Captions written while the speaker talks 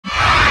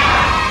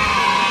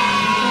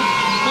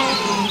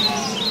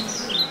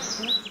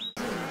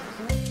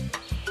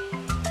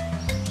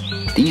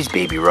These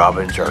baby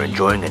robins are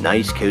enjoying a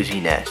nice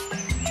cozy nest.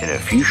 In a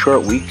few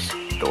short weeks,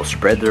 they'll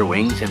spread their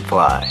wings and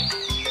fly.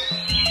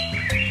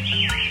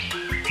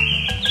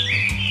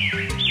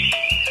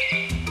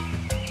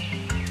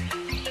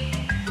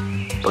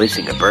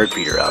 Placing a bird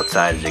feeder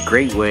outside is a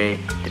great way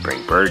to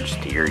bring birds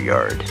to your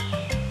yard.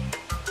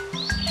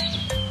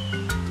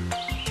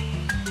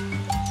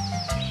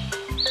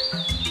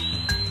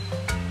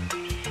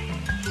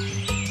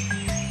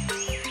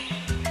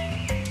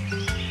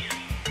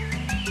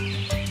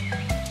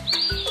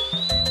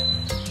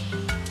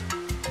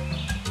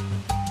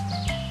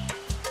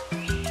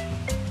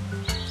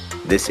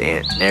 This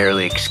ant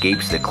narrowly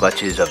escapes the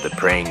clutches of the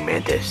praying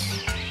mantis.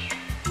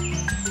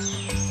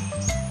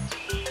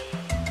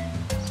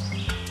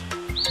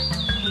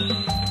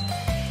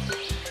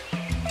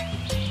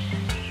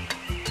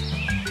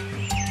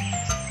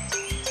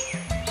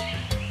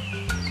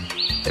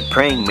 The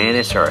praying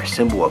mantis are a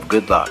symbol of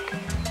good luck,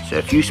 so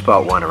if you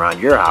spot one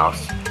around your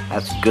house,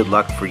 that's good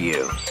luck for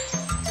you.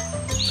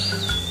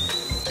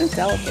 So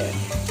delicate.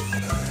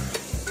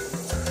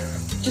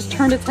 Just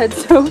turned its head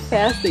so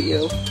fast at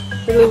you.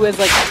 Literally was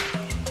like,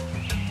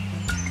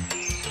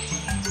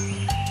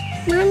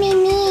 Mommy,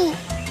 me.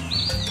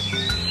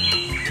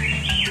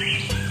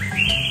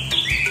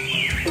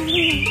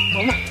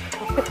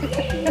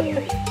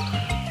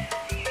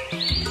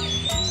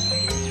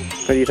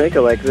 What do you think,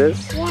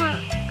 Alexis?